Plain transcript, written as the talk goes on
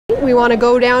We want to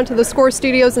go down to the Score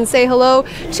Studios and say hello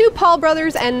to Paul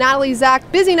Brothers and Natalie Zach.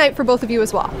 Busy night for both of you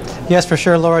as well. Yes, for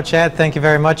sure, Laura, Chad, thank you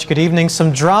very much. Good evening.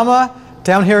 Some drama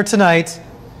down here tonight.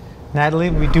 Natalie,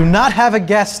 we do not have a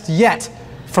guest yet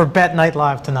for Bet Night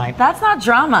Live tonight. That's not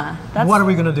drama. What are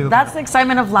we going to do? That's the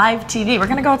excitement of live TV. We're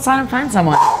going to go outside and find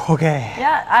someone. Okay.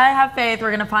 Yeah, I have faith.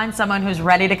 We're going to find someone who's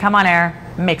ready to come on air,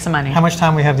 make some money. How much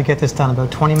time we have to get this done?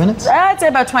 About 20 minutes? I'd say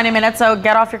about 20 minutes, so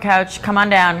get off your couch, come on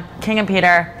down, King and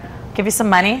Peter, give you some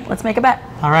money, let's make a bet.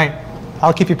 All right.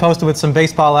 I'll keep you posted with some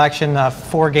baseball action.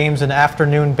 4 games in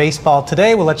afternoon baseball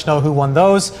today. We'll let you know who won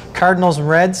those. Cardinals and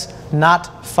Reds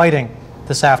not fighting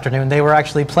this afternoon. They were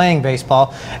actually playing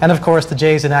baseball. And of course, the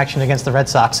Jays in action against the Red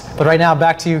Sox. But right now,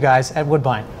 back to you guys at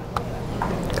Woodbine.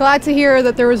 Glad to hear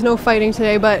that there was no fighting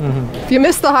today, but if you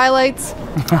missed the highlights,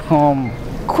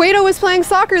 Cueto was playing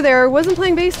soccer there, wasn't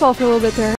playing baseball for a little bit there.